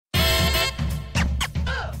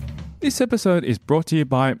This episode is brought to you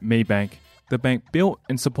by MeBank, the bank built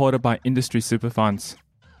and supported by industry super funds.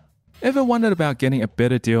 Ever wondered about getting a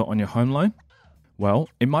better deal on your home loan? Well,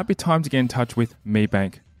 it might be time to get in touch with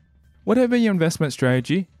MeBank. Whatever your investment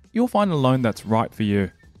strategy, you'll find a loan that's right for you,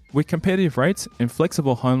 with competitive rates and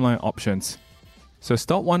flexible home loan options. So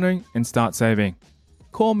stop wondering and start saving.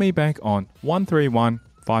 Call MeBank on 131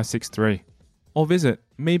 563 or visit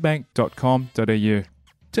mebank.com.au.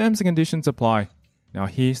 Terms and conditions apply. Now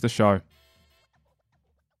here's the show.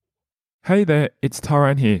 Hey there, it's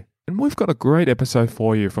Tyrone here, and we've got a great episode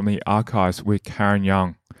for you from the archives with Karen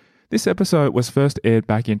Young. This episode was first aired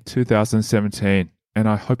back in 2017, and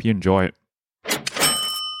I hope you enjoy it.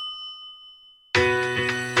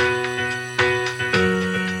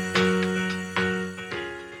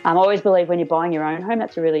 I always believe when you're buying your own home,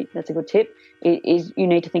 that's a good tip. You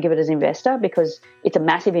need to think of it as an investor because it's a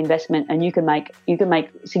massive investment, and you can make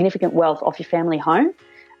significant wealth off your family home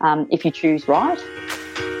if you choose right.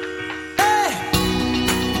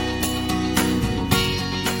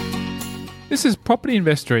 This is Property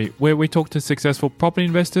Investory, where we talk to successful property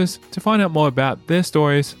investors to find out more about their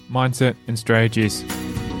stories, mindset, and strategies.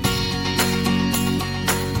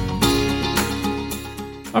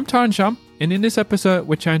 I'm Tyrone Shum, and in this episode,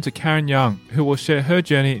 we're chatting to Karen Young, who will share her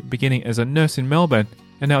journey beginning as a nurse in Melbourne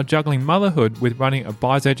and now juggling motherhood with running a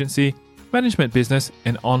buyer's agency, management business,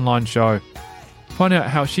 and online show. Find out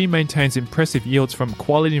how she maintains impressive yields from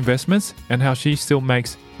quality investments and how she still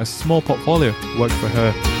makes a small portfolio work for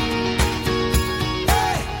her.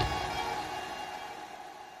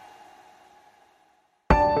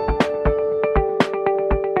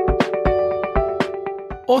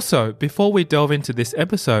 Also, before we delve into this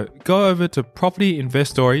episode, go over to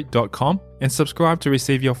propertyinvestory.com and subscribe to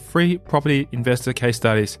receive your free property investor case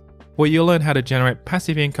studies, where you'll learn how to generate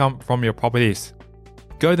passive income from your properties.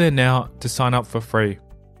 Go there now to sign up for free.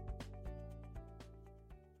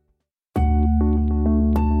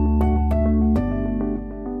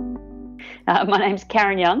 My name's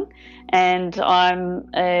Karen Young, and I'm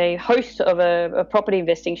a host of a property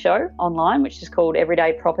investing show online, which is called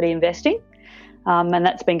Everyday Property Investing. And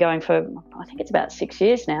that's been going for, I think it's about 6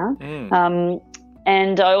 years now.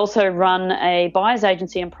 And I also run a buyer's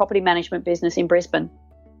agency and property management business in Brisbane.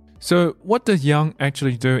 So what does Young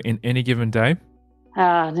actually do in any given day?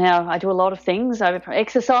 Now, I do a lot of things. I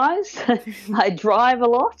exercise. I drive a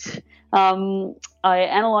lot. I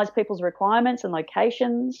analyse people's requirements and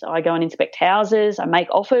locations. I go and inspect houses. I make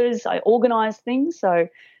offers. I organise things. So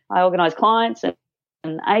I organise clients and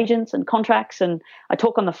agents and contracts, and I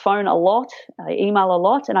talk on the phone a lot, I email a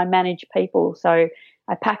lot, and I manage people. So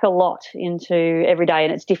I pack a lot into every day,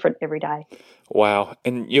 and it's different every day. Wow.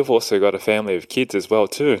 And you've also got a family of kids as well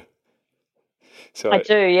too. So I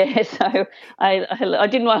do, yeah. So I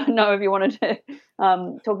didn't want to know if you wanted to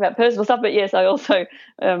talk about personal stuff, but yes, I also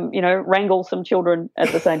wrangle some children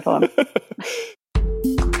at the same time.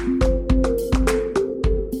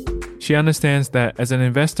 She understands that as an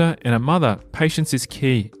investor and a mother, patience is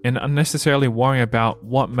key, and unnecessarily worrying about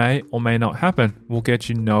what may or may not happen will get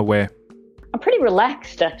you nowhere. I'm pretty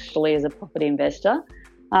relaxed, actually, as a property investor.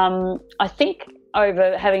 I think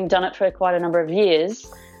over having done it for quite a number of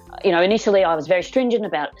years, initially I was very stringent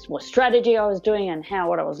about what strategy I was doing and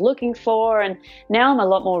what I was looking for, and now I'm a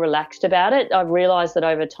lot more relaxed about it. I've realised that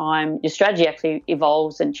over time your strategy actually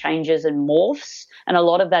evolves and changes and morphs, and a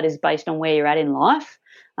lot of that is based on where you're at in life.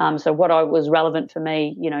 So what was relevant for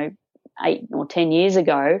me, 8 or 10 years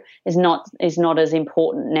ago is not as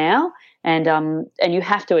important now. And you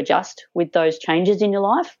have to adjust with those changes in your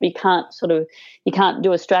life. You can't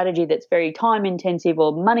do a strategy that's very time intensive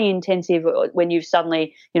or money intensive when you've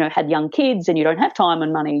suddenly, had young kids and you don't have time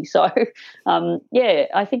and money. So,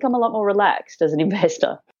 I think I'm a lot more relaxed as an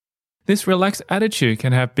investor. This relaxed attitude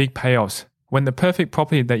can have big payoffs when the perfect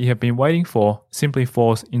property that you have been waiting for simply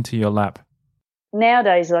falls into your lap.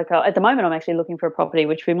 Nowadays, at the moment, I'm actually looking for a property,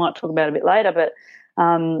 which we might talk about a bit later. But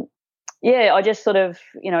I just sort of,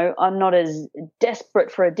 I'm not as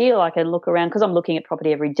desperate for a deal. I can look around because I'm looking at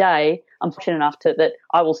property every day. I'm fortunate enough that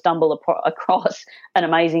I will stumble across an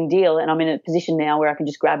amazing deal, and I'm in a position now where I can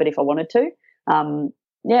just grab it if I wanted to.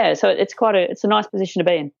 So it's a nice position to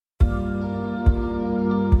be in.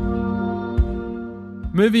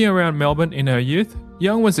 Moving around Melbourne in her youth,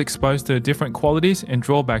 Young was exposed to different qualities and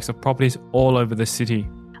drawbacks of properties all over the city.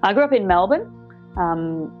 I grew up in Melbourne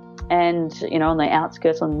and, on the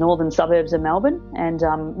outskirts, on the northern suburbs of Melbourne, and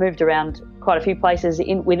moved around quite a few places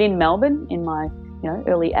within Melbourne in my,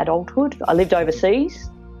 early adulthood. I lived overseas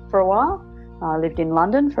for a while. I lived in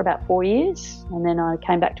London for about 4 years, and then I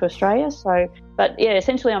came back to Australia. But But yeah,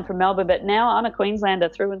 essentially I'm from Melbourne, but now I'm a Queenslander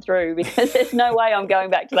through and through because there's no way I'm going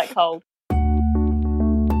back to that cold.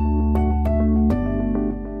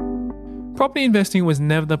 Property investing was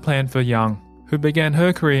never the plan for Young, who began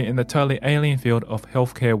her career in the totally alien field of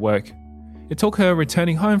healthcare work. It took her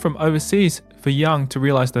returning home from overseas for Young to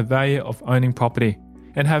realise the value of owning property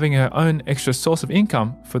and having her own extra source of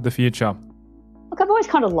income for the future. Look, I've always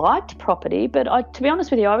kind of liked property, but to be honest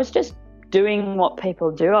with you, I was just doing what people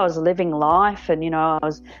do. I was living life and, I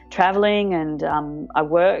was travelling and I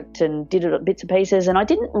worked and did it bits and pieces, and I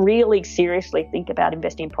didn't really seriously think about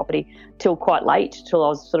investing in property till quite late, till I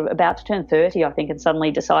was sort of about to turn 30, I think, and suddenly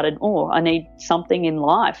decided, I need something in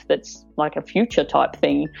life that's like a future type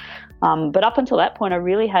thing. But up until that point, I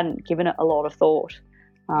really hadn't given it a lot of thought.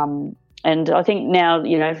 And I think now,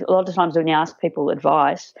 a lot of times when you ask people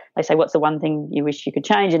advice, they say, what's the one thing you wish you could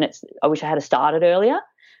change? And it's, I wish I had started earlier.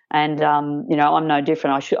 And, I'm no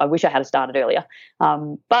different. I wish I had started earlier.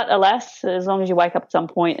 But alas, as long as you wake up at some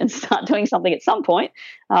point and start doing something at some point,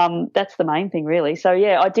 that's the main thing really. So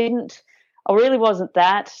yeah, I really wasn't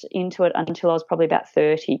that into it until I was probably about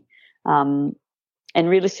 30. And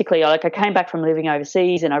realistically, I came back from living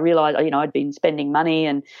overseas and I realised, I'd been spending money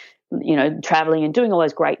and, travelling and doing all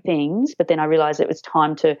those great things. But then I realised it was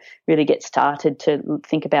time to really get started to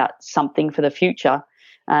think about something for the future.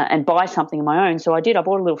 And buy something of my own. So I did. I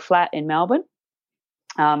bought a little flat in Melbourne.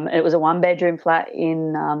 It was a one-bedroom flat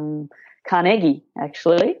in Carnegie,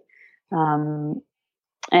 actually. And,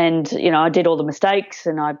 I did all the mistakes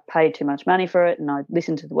and I paid too much money for it and I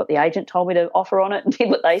listened to what the agent told me to offer on it and did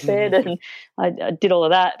what they said and I did all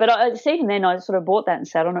of that. But even then I sort of bought that and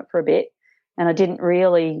sat on it for a bit and I didn't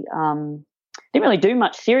really do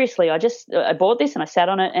much seriously. I bought this and I sat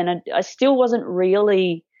on it and I still wasn't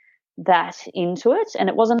really that into it, and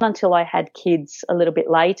it wasn't until I had kids a little bit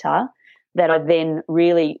later that I then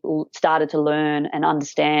really started to learn and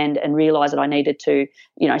understand and realize that I needed to,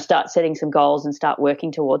 start setting some goals and start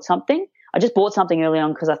working towards something. I just bought something early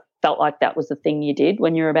on because I felt like that was the thing you did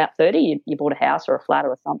when you were about 30. You bought a house or a flat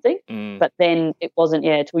or something. But then it wasn't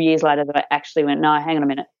 2 years later that I actually went, no, hang on a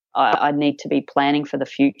minute, I need to be planning for the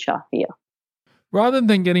future here. Rather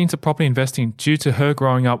than getting into property investing due to her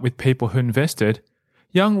growing up with people who invested,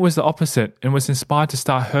 Young was the opposite and was inspired to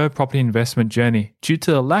start her property investment journey due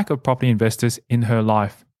to the lack of property investors in her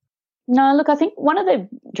life. No, look, I think one of the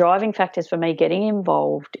driving factors for me getting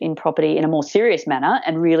involved in property in a more serious manner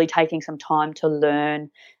and really taking some time to learn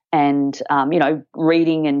and,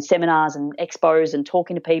 reading and seminars and expos and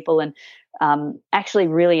talking to people and actually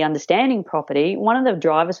really understanding property, one of the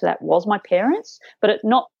drivers for that was my parents, but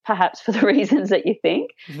not perhaps for the reasons that you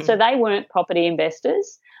think. Mm-hmm. So they weren't property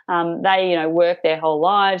investors. They, worked their whole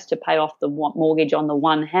lives to pay off the mortgage on the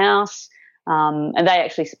one house, and they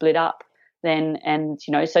actually split up then. And,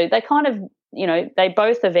 so they kind of, they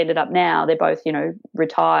both have ended up now. They're both,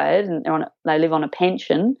 retired and they live on a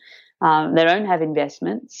pension. They don't have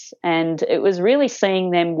investments. And it was really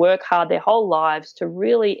seeing them work hard their whole lives to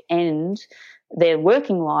really end their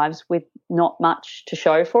working lives with not much to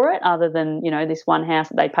show for it other than, this one house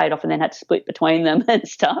that they paid off and then had to split between them and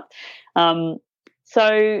stuff.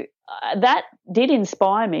 So that did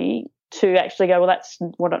inspire me to actually go, well, that's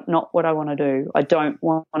not what I want to do. I don't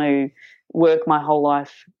want to work my whole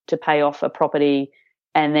life to pay off a property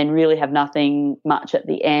and then really have nothing much at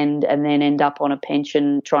the end and then end up on a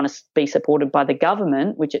pension trying to be supported by the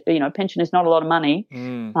government, which, pension is not a lot of money.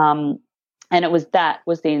 And it was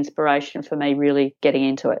the inspiration for me really getting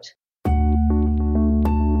into it.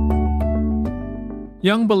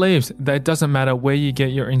 Young believes that it doesn't matter where you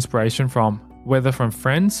get your inspiration from, whether from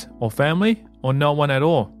friends or family or no one at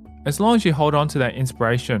all, as long as you hold on to that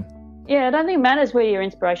inspiration. Yeah, I don't think it matters where your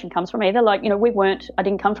inspiration comes from either. I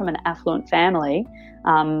didn't come from an affluent family,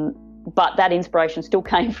 but that inspiration still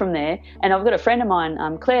came from there. And I've got a friend of mine,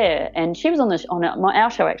 Claire, and she was on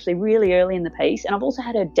our show actually really early in the piece. And I've also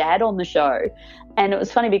had her dad on the show. And it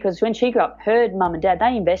was funny because when she grew up, her mum and dad,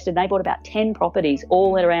 they bought about 10 properties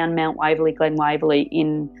all around Mount Waverley, Glen Waverley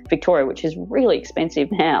in Victoria, which is really expensive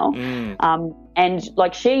now.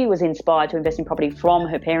 And she was inspired to invest in property from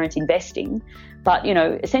her parents investing. But,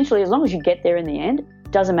 essentially, as long as you get there in the end,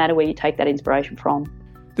 it doesn't matter where you take that inspiration from.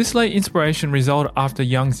 This late inspiration resulted after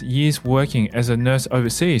Young's years working as a nurse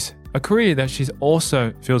overseas, a career that she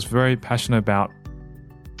also feels very passionate about.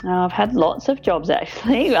 I've had lots of jobs,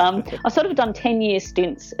 actually. I've sort of done 10-year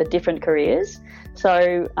stints at different careers.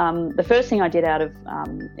 So the first thing I did out of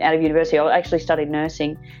university, I actually studied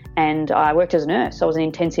nursing and I worked as a nurse. I was an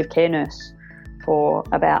intensive care nurse for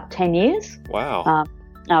about 10 years. Wow.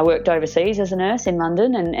 I worked overseas as a nurse in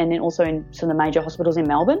London and then also in some of the major hospitals in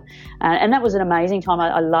Melbourne. And that was an amazing time.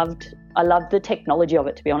 I loved I loved the technology of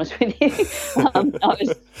it, to be honest with you. I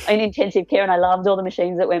was in intensive care and I loved all the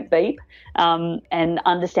machines that went beep, and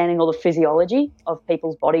understanding all the physiology of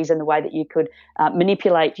people's bodies and the way that you could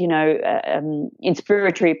manipulate,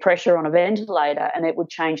 inspiratory pressure on a ventilator and it would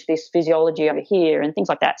change this physiology over here and things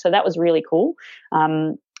like that. So that was really cool.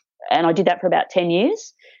 And I did that for about 10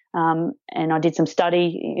 years. And I did some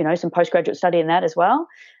study, some postgraduate study in that as well.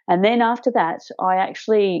 And then after that, I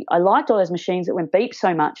liked all those machines that went beep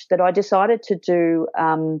so much that I decided to do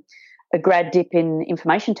a grad dip in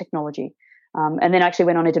information technology. And then actually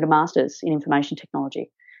went on and did a master's in information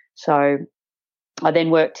technology. So I then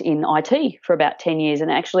worked in IT for about 10 years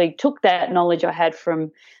and actually took that knowledge I had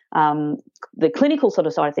from the clinical sort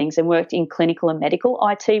of side of things and worked in clinical and medical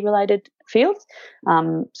IT related fields.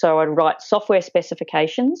 So I'd write software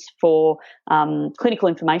specifications for clinical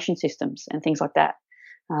information systems and things like that.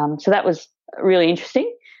 So that was really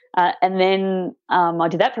interesting. And then I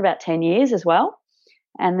did that for about 10 years as well.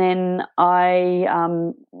 And then I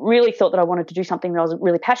really thought that I wanted to do something that I was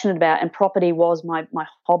really passionate about, and property was my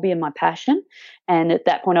hobby and my passion. And at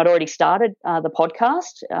that point, I'd already started the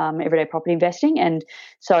podcast, Everyday Property Investing. And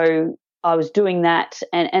so I was doing that,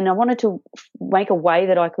 and I wanted to make a way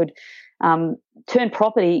that I could turn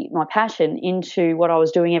property, my passion, into what I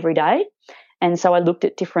was doing every day. And so I looked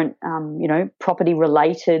at different,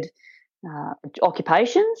 property-related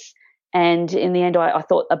occupations. And in the end, I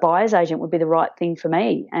thought a buyer's agent would be the right thing for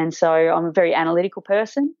me. And so I'm a very analytical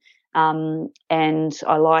person, and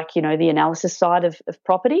I like, the analysis side of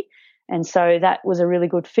property. And so that was a really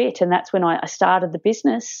good fit. And that's when I started the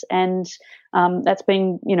business. And that's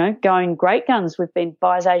been, going great guns. We've been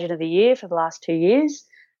Buyer's Agent of the Year for the last 2 years.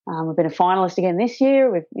 We've been a finalist again this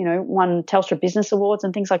year. We've, won Telstra Business Awards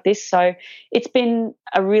and things like this. So it's been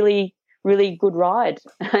a really, really good ride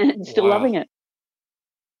and still loving it.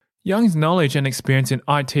 Young's knowledge and experience in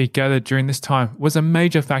IT gathered during this time was a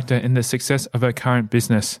major factor in the success of her current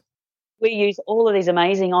business. We use all of these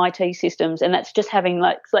amazing IT systems, and that's just having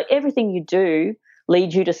like everything you do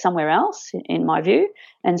leads you to somewhere else, in my view.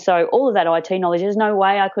 And so all of that IT knowledge, there's no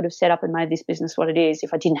way I could have set up and made this business what it is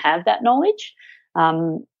if I didn't have that knowledge.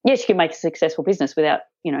 Yes, you can make a successful business without,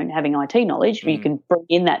 having IT knowledge. You can bring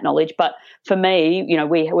in that knowledge. But for me,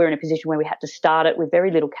 we're in a position where we had to start it with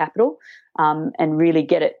very little capital, and really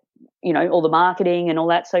get it, all the marketing and all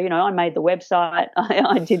that. So, I made the website,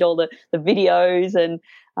 I did all the videos and,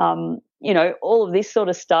 all of this sort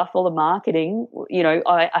of stuff, all the marketing,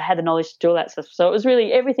 I had the knowledge to do all that stuff. So it was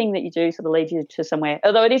really everything that you do sort of leads you to somewhere.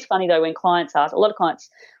 Although it is funny though, when clients ask, a lot of clients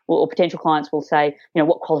or potential clients will say,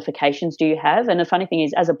 what qualifications do you have? And the funny thing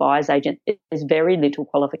is, as a buyer's agent, there's very little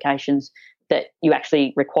qualifications that you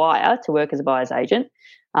actually require to work as a buyer's agent.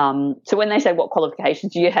 So when they say, what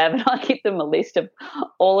qualifications do you have? And I give them a list of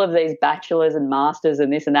all of these bachelors and masters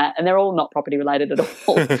and this and that, and they're all not property related at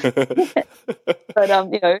all.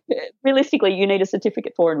 But, realistically, you need a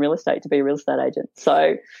certificate in real estate to be a real estate agent.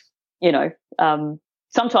 So,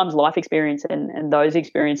 sometimes life experience and those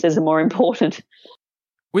experiences are more important.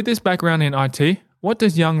 With this background in IT, what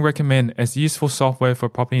does Young recommend as useful software for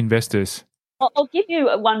property investors? I'll give you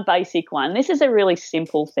one basic one. This is a really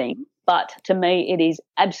simple thing, but to me it is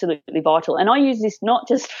absolutely vital. And I use this not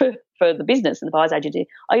just for the business and the buyer's agency.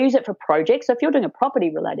 I use it for projects. So if you're doing a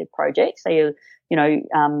property-related project, say you're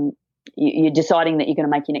deciding that you're going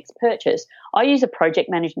to make your next purchase, I use a project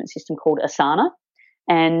management system called Asana,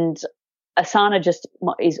 and Asana just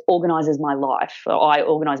organises my life. I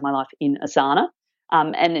organise my life in Asana,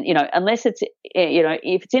 unless it's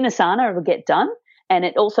if it's in Asana, it'll get done. And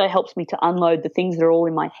it also helps me to unload the things that are all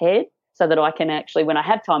in my head so that I can actually, when I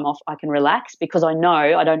have time off, I can relax because I know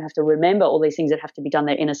I don't have to remember all these things that have to be done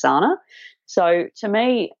there in Asana. So to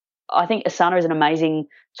me, I think Asana is an amazing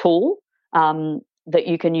tool that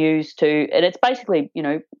you can use and it's basically,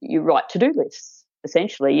 you write to-do lists.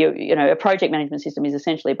 Essentially, a project management system is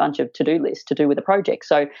essentially a bunch of to-do lists to do with a project.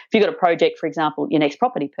 So if you've got a project, for example, your next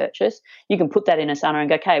property purchase, you can put that in Asana and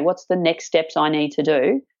go, okay, what's the next steps I need to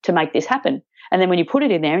do to make this happen? And then when you put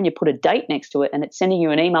it in there and you put a date next to it and it's sending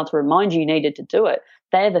you an email to remind you needed to do it,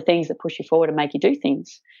 they're the things that push you forward and make you do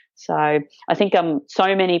things. So I think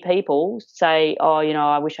so many people say,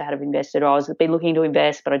 I wish I had invested, or I was been looking to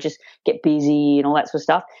invest, but I just get busy and all that sort of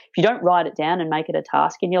stuff. If you don't write it down and make it a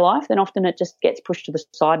task in your life, then often it just gets pushed to the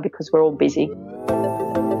side because we're all busy.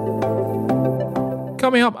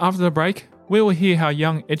 Coming up after the break, we will hear how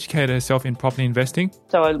Young educated herself in property investing.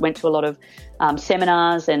 So I went to a lot of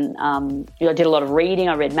seminars and I did a lot of reading.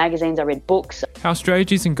 I read magazines, I read books. How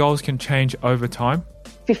strategies and goals can change over time.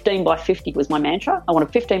 15 by 50 was my mantra. I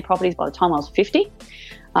wanted 15 properties by the time I was 50.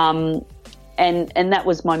 And and that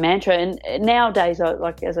was my mantra. And nowadays,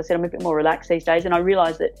 as I said, I'm a bit more relaxed these days, and I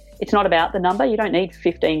realise that it's not about the number. You don't need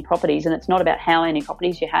 15 properties, and it's not about how many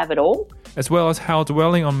properties you have at all. As well as how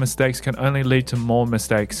dwelling on mistakes can only lead to more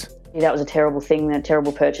mistakes. That was a terrible thing, a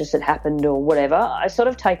terrible purchase that happened or whatever. I sort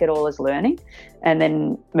of take it all as learning and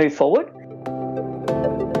then move forward.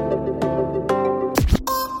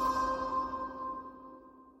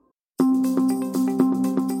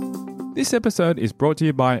 This episode is brought to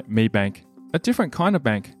you by MeBank, a different kind of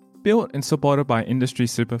bank, built and supported by industry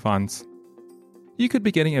super funds. You could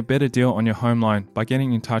be getting a better deal on your home loan by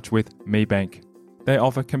getting in touch with MeBank. They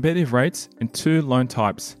offer competitive rates in 2 loan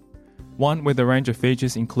types. One with a range of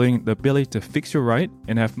features including the ability to fix your rate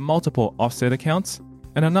and have multiple offset accounts,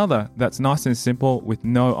 and another that's nice and simple with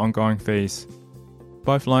no ongoing fees.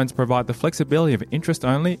 Both loans provide the flexibility of interest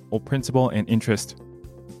only or principal and interest.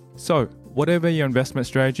 So, whatever your investment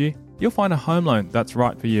strategy, you'll find a home loan that's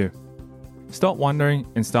right for you. Stop wondering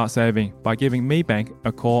and start saving by giving MeBank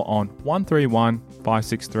a call on 131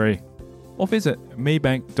 563 or visit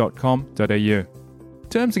mebank.com.au.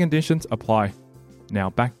 Terms and conditions apply. Now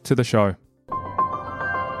back to the show.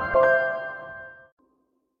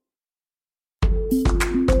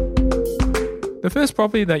 The first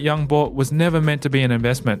property that Young bought was never meant to be an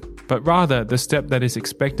investment, but rather the step that is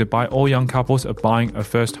expected by all young couples of buying a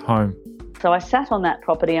first home. So I sat on that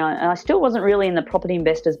property, and I still wasn't really in the property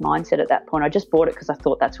investor's mindset at that point. I just bought it because I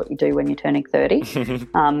thought that's what you do when you're turning 30.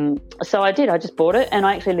 So I did. I just bought it, and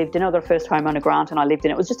I actually lived in it. I got a first homeowner grant, and I lived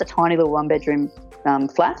in it. It was just a tiny little one-bedroom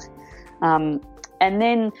flat. And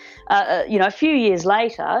then, a few years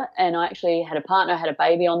later, and I actually had a partner, had a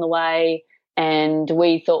baby on the way, and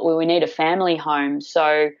we thought, well, we need a family home.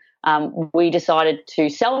 So we decided to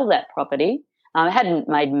sell that property. It hadn't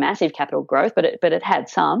made massive capital growth, but it had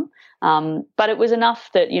some. But it was enough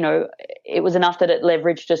that, it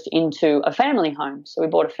leveraged just into a family home. So we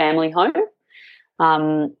bought a family home.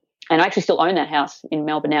 And I actually still own that house in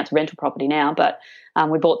Melbourne now. It's a rental property now, but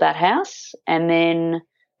we bought that house. And then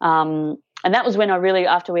and that was when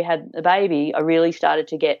after we had the baby, I really started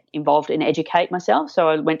to get involved and educate myself. So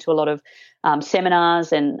I went to a lot of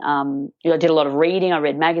seminars and, I did a lot of reading. I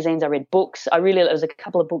read magazines, I read books. There was a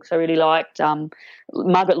couple of books I really liked.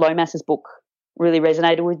 Margaret Lomas's book really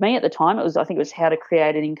resonated with me at the time. I think it was How to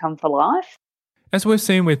Create an Income for Life. As we've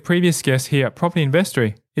seen with previous guests here at Property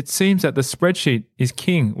Investory, it seems that the spreadsheet is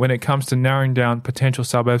king when it comes to narrowing down potential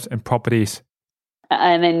suburbs and properties.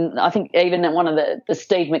 And then I think even one of the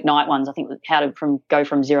Steve McKnight ones, I think how to go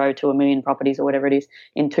from 0 to 1 million properties or whatever it is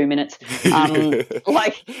in 2 minutes. But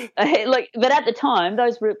at the time,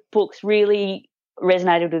 those books really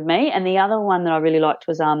resonated with me. And the other one that I really liked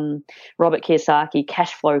was Robert Kiyosaki,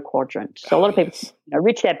 Cash Flow Quadrant. So a lot of people,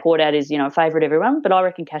 Rich Dad Poor Dad is, a favourite everyone, but I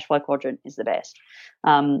reckon Cash Flow Quadrant is the best.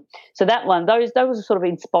 So that one, those were sort of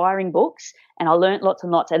inspiring books, and I learnt lots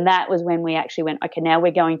and lots. And that was when we actually went, okay, now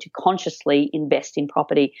we're going to consciously invest in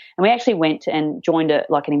property. And we actually went and joined an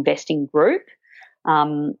investing group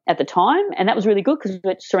at the time, and that was really good because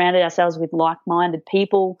we surrounded ourselves with like-minded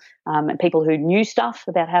people and people who knew stuff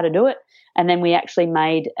about how to do it. And then we actually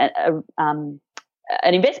made an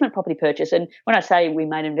investment property purchase. And when I say we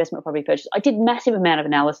made an investment property purchase, I did massive amount of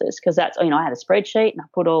analysis because that's, I had a spreadsheet and I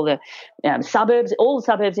put all the all the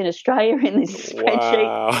suburbs in Australia in this spreadsheet.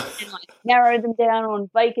 Wow. And I narrowed them down on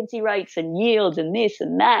vacancy rates and yields and this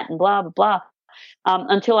and that and blah, blah, blah.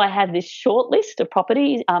 Until I had this short list of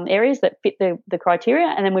property areas that fit the criteria,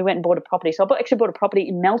 and then we went and bought a property. So I actually bought a property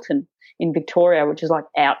in Melton in Victoria, which is like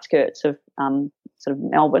outskirts of sort of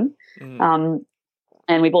Melbourne.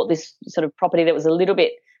 And we bought this sort of property that was a little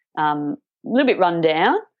bit run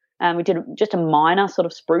down. We did just a minor sort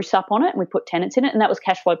of spruce up on it, and we put tenants in it, and that was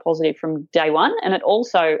cash flow positive from day one. And it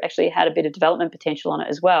also actually had a bit of development potential on it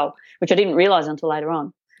as well, which I didn't realise until later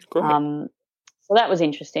on. Great. So that was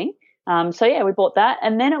interesting. We bought that,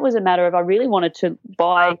 and then it was a matter of I really wanted to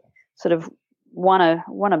buy sort of one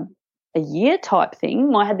a year type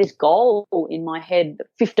thing. I had this goal in my head that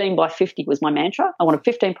 15 by 50 was my mantra. I wanted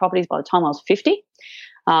 15 properties by the time I was 50,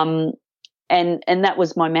 and that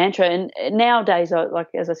was my mantra. And nowadays,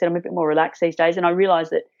 as I said, I'm a bit more relaxed these days, and I realise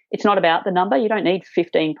that it's not about the number. You don't need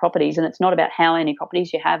 15 properties, and it's not about how many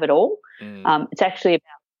properties you have at all. It's actually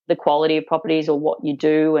about the quality of properties or what you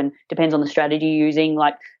do, and depends on the strategy you're using.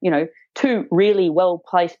 2 really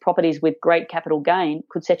well-placed properties with great capital gain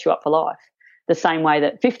could set you up for life, the same way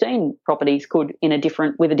that 15 properties could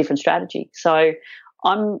with a different strategy. So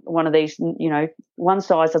I'm one of these, one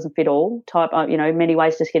size doesn't fit all type, many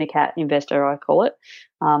ways to skin a cat investor, I call it.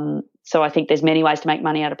 So I think there's many ways to make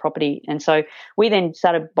money out of property. And so we then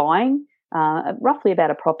started buying roughly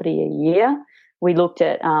about a property a year. we looked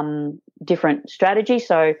at different strategies.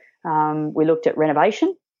 So we looked at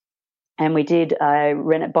renovation, and we did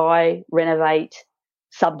buy, renovate,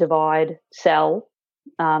 subdivide, sell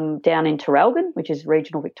down in Traralgon, which is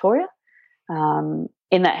regional Victoria.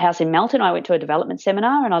 In that house in Melton, I went to a development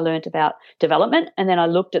seminar and I learned about development. And then I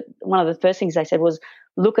looked at, one of the first things they said was,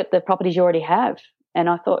 look at the properties you already have. And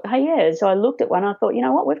I thought, hey, yeah. So I looked at one and I thought, you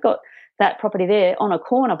know what, we've got that property there on a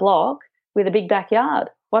corner block with a big backyard.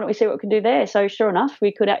 Why don't we see what we can do there? So sure enough,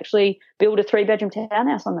 we could actually build a 3-bedroom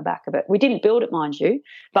townhouse on the back of it. We didn't build it, mind you,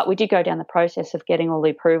 but we did go down the process of getting all the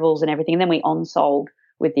approvals and everything. And then we on-sold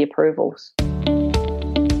with the approvals.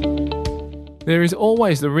 There is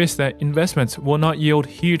always the risk that investments will not yield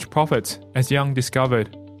huge profits, as Young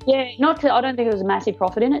discovered. Yeah, I don't think there was a massive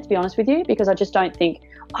profit in it, to be honest with you, because I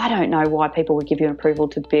don't know why people would give you an approval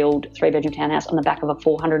to build a 3-bedroom townhouse on the back of a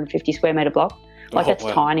 450 square metre block. That's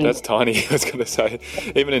tiny. That's tiny, I was going to say.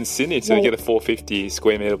 Even in Sydney, to get a 450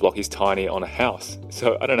 square metre block is tiny on a house.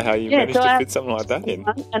 So I don't know how you managed to fit something like that in.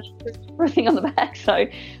 And everything on the back. So,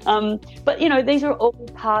 but, these are all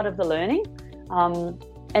part of the learning.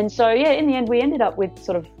 And so, in the end, we ended up with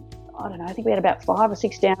sort of, I think we had about 5 or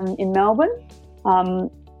 6 down in Melbourne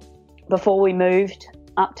before we moved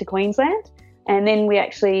up to Queensland. And then we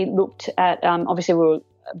actually looked at, obviously we were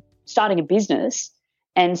starting a business,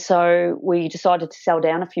 and so we decided to sell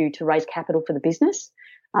down a few to raise capital for the business.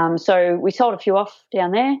 So we sold a few off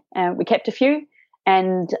down there, and we kept a few.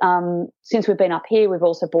 And since we've been up here, we've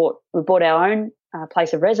also bought our own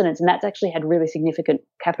place of residence, and that's actually had really significant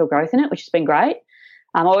capital growth in it, which has been great.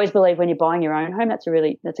 I always believe when you're buying your own home, that's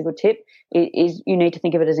a good tip, is you need to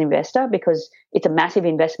think of it as an investor, because it's a massive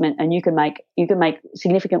investment and you can make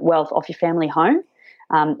significant wealth off your family home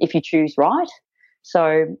if you choose right.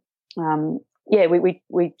 So,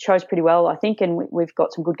 we chose pretty well, I think, and we've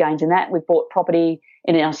got some good gains in that. We've bought property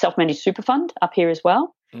in our self-managed super fund up here as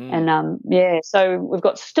well. And so we've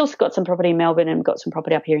still got some property in Melbourne, and we've got some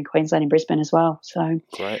property up here in Queensland, in Brisbane as well. So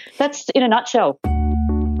great. That's in a nutshell.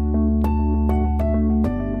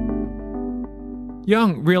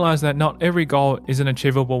 Young realised that not every goal is an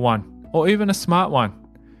achievable one, or even a smart one.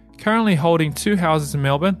 Currently holding 2 houses in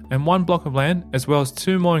Melbourne and 1 block of land, as well as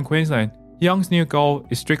 2 more in Queensland, Young's new goal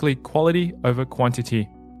is strictly quality over quantity.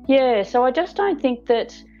 Yeah, so I just don't think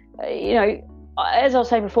that, as I was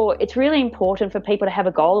saying before, it's really important for people to have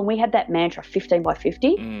a goal, and we had that mantra 15 by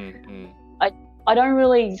 50. Mm-hmm. I don't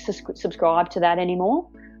really subscribe to that anymore.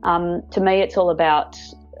 To me, it's all about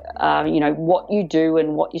what you do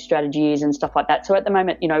and what your strategy is and stuff like that. So at the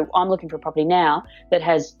moment, I'm looking for a property now that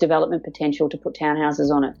has development potential to put townhouses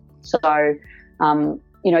on it. So,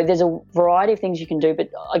 there's a variety of things you can do, but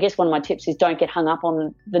I guess one of my tips is don't get hung up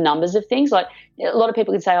on the numbers of things. Like a lot of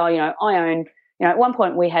people could say, I own, at one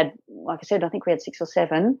point we had, like I said, I think we had 6 or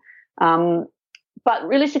 7. But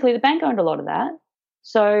realistically, the bank owned a lot of that.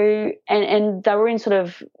 So, and they were in sort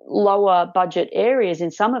of lower budget areas in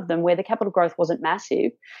some of them where the capital growth wasn't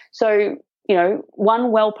massive. So,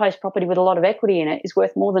 one well-placed property with a lot of equity in it is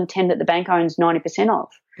worth more than 10 that the bank owns 90% of.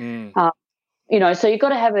 So you've got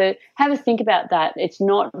to have a think about that.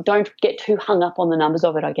 Don't get too hung up on the numbers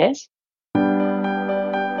of it, I guess.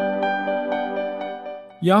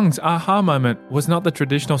 Young's aha moment was not the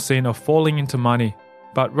traditional scene of falling into money,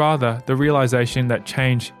 but rather the realisation that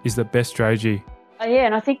change is the best strategy.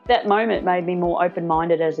 And I think that moment made me more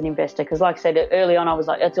open-minded as an investor, because like I said, early on I was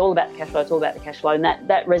like, it's all about the cash flow, it's all about the cash flow. And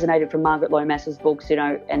that resonated from Margaret Lomas's books,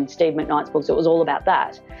 and Steve McKnight's books. It was all about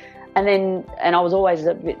that. And I was always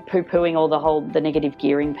a bit poo-pooing the negative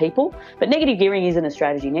gearing people. But negative gearing isn't a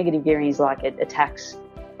strategy. Negative gearing is like a tax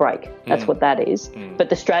break. That's what that is.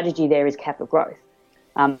 But the strategy there is capital growth.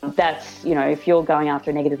 That's, if you're going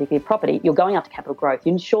after a negatively geared property, you're going after capital growth.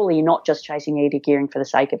 Surely you're not just chasing negative gearing for the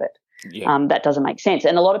sake of it. Yeah. That doesn't make sense.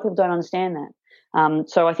 And a lot of people don't understand that.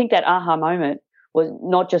 So I think that aha moment was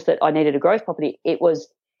not just that I needed a growth property. It was,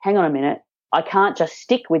 hang on a minute, I can't just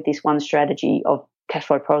stick with this one strategy of cash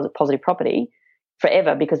flow positive property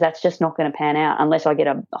forever, because that's just not going to pan out unless I get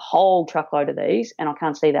a whole truckload of these, and I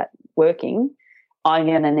can't see that working. I'm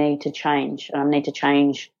going to need to change, and I need to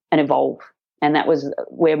change and evolve. And that was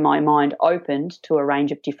where my mind opened to a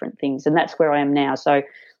range of different things. And that's where I am now. So,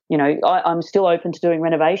 I'm still open to doing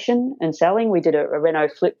renovation and selling. We did a reno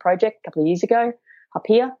flip project a couple of years ago up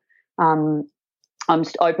here. I'm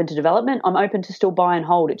open to development. I'm open to still buy and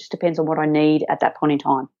hold. It just depends on what I need at that point in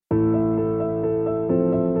time.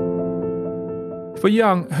 For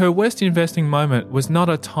Young, her worst investing moment was not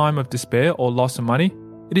a time of despair or loss of money.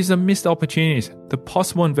 It is the missed opportunities, the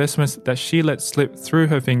possible investments that she let slip through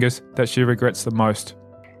her fingers that she regrets the most.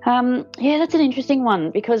 That's an interesting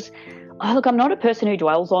one, because I'm not a person who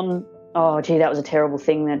dwells on oh, gee, that was a terrible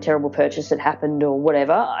thing, a terrible purchase that happened or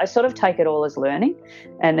whatever. I sort of take it all as learning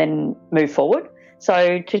and then move forward.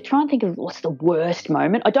 So to try and think of what's the worst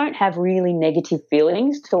moment, I don't have really negative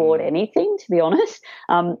feelings toward anything, to be honest.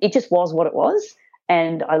 It just was what it was,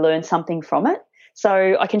 and I learned something from it.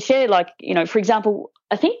 So I can share, like, for example,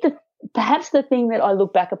 I think that perhaps the thing that I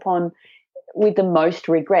look back upon with the most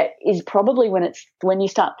regret is probably when you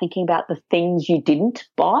start thinking about the things you didn't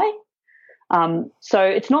buy. So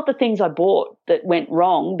it's not the things I bought that went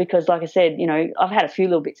wrong, because, like I said, I've had a few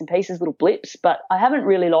little bits and pieces, little blips, but I haven't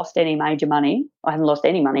really lost any major money. I haven't lost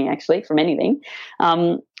any money, actually, from anything,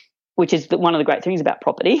 which is one of the great things about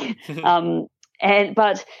property.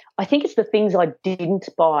 But I think it's the things I didn't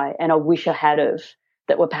buy and I wish I had of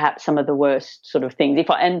that were perhaps some of the worst sort of things.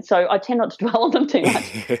 So I tend not to dwell on them too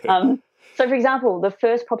much. So, for example, the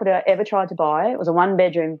first property I ever tried to buy was a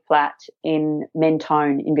 1-bedroom flat in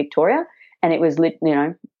Mentone in Victoria. And it was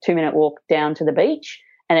 2-minute walk down to the beach.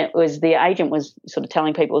 And the agent was sort of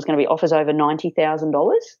telling people it was going to be offers over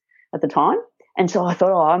 $90,000 at the time. And so I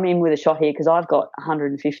thought, I'm in with a shot here because I've got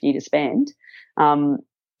 $150 to spend.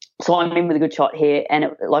 So I'm in with a good shot here. And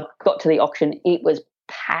it got to the auction. It was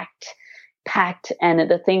packed, and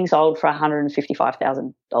the thing sold for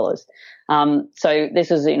 $155,000. So this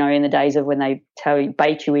was, in the days of when they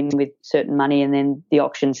bait you in with certain money and then the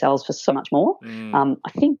auction sells for so much more.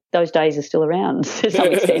 I think those days are still around to some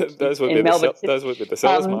extent. Those would be the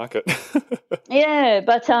seller's market. Yeah,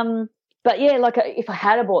 but yeah, if I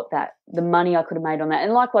had bought that, the money I could have made on that.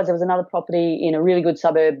 And likewise, there was another property in a really good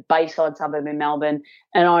suburb, Bayside suburb in Melbourne,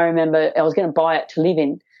 and I remember I was going to buy it to live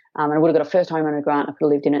in. And I would have got a first homeowner grant. I could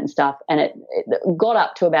have lived in it and stuff. And it got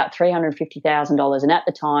up to about $350,000. And at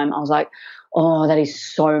the time, I was like, oh, that is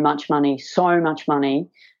so much money.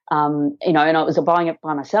 And I was buying it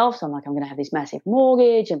by myself. So I'm like, I'm going to have this massive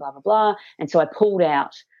mortgage and blah, blah, blah. And so I pulled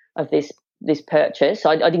out of this purchase.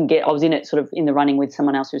 I was in it sort of in the running with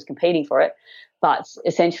someone else who was competing for it. But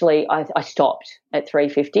essentially, I stopped at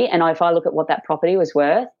 $350,000. And if I look at what that property was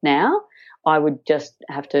worth now, I would just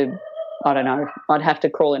have to, I don't know, I'd have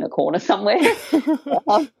to crawl in a corner somewhere.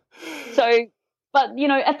 But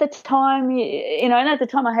at the time, and at the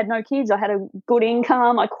time I had no kids, I had a good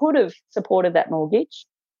income, I could have supported that mortgage.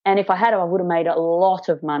 And if I had, I would have made a lot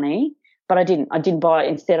of money, but I didn't. I didn't buy it.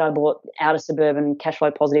 Instead, I bought outer suburban cash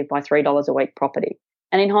flow positive by $3 a week property.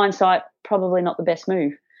 And in hindsight, probably not the best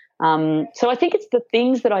move. So I think it's the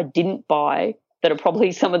things that I didn't buy that are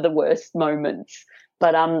probably some of the worst moments.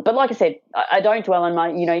 But like I said, I don't dwell on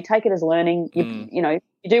money. You take it as learning. You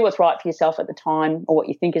do what's right for yourself at the time, or what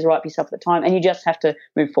you think is right for yourself at the time, and you just have to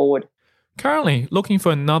move forward. Currently, looking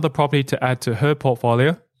for another property to add to her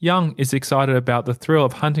portfolio, Young is excited about the thrill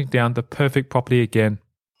of hunting down the perfect property again.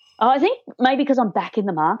 I think maybe because I'm back in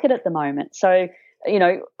the market at the moment. So,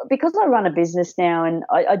 because I run a business now, and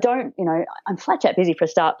I don't, I'm flat out busy for a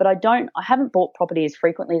start, but I haven't bought property as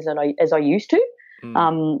frequently as I used to.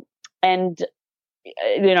 And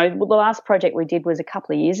the last project we did was a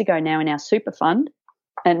couple of years ago now in our super fund.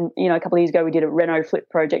 And, a couple of years ago we did a reno flip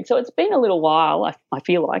project. So it's been a little while, I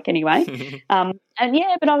feel like, anyway.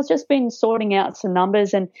 But I've just been sorting out some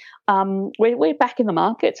numbers, and we're back in the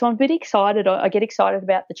market. So I'm a bit excited. I get excited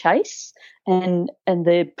about the chase and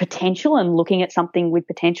the potential, and looking at something with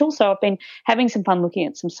potential. So I've been having some fun looking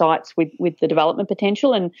at some sites with the development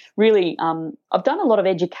potential, and really I've done a lot of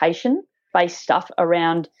education-based stuff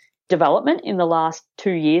around development in the last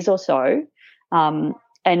 2 years or so,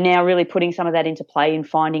 and now really putting some of that into play in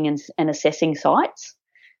finding and assessing sites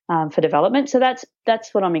for development. So that's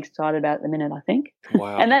what I'm excited about at the minute, I think.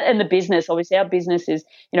 Wow. And the business, obviously our business is,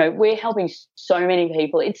 we're helping so many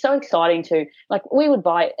people. It's so exciting we would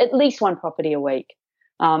buy at least one property a week.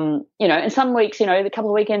 And some weeks, a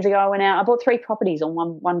couple of weekends ago I went out, I bought 3 properties on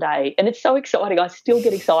one day, and it's so exciting. I still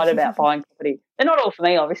get excited about buying property. They're not all for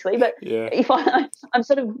me, obviously, but if I'm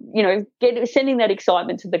sort of, sending that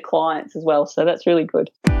excitement to the clients as well. So that's really good.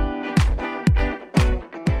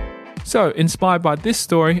 So, inspired by this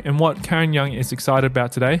story and what Karen Young is excited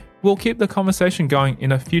about today, we'll keep the conversation going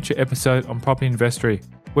in a future episode on Property Investory,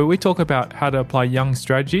 where we talk about how to apply Young's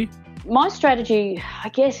strategy. My strategy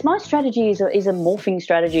is a morphing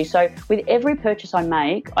strategy. So with every purchase I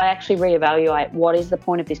make, I actually reevaluate what is the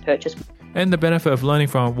point of this purchase. And the benefit of learning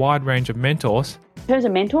from a wide range of mentors. In terms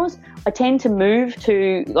of mentors, I tend to move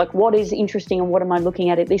to what is interesting and what am I looking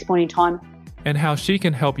at this point in time. And how she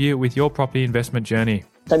can help you with your property investment journey.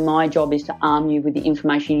 So my job is to arm you with the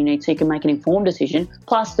information you need so you can make an informed decision,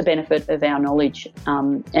 plus the benefit of our knowledge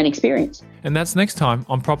and experience. And that's next time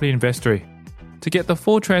on Property Investory. To get the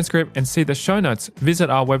full transcript and see the show notes, visit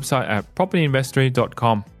our website at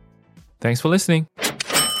propertyinvestory.com. Thanks for listening.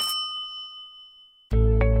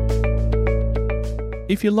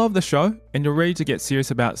 If you love the show and you're ready to get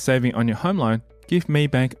serious about saving on your home loan, give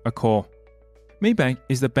MeBank a call. MeBank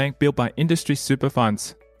is the bank built by industry super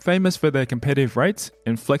funds, famous for their competitive rates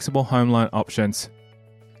and flexible home loan options.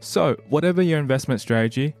 So, whatever your investment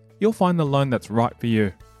strategy, you'll find the loan that's right for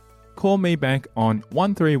you. Call MeBank on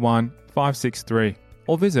 131 563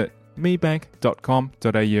 or visit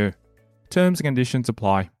mebank.com.au. Terms and conditions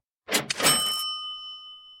apply.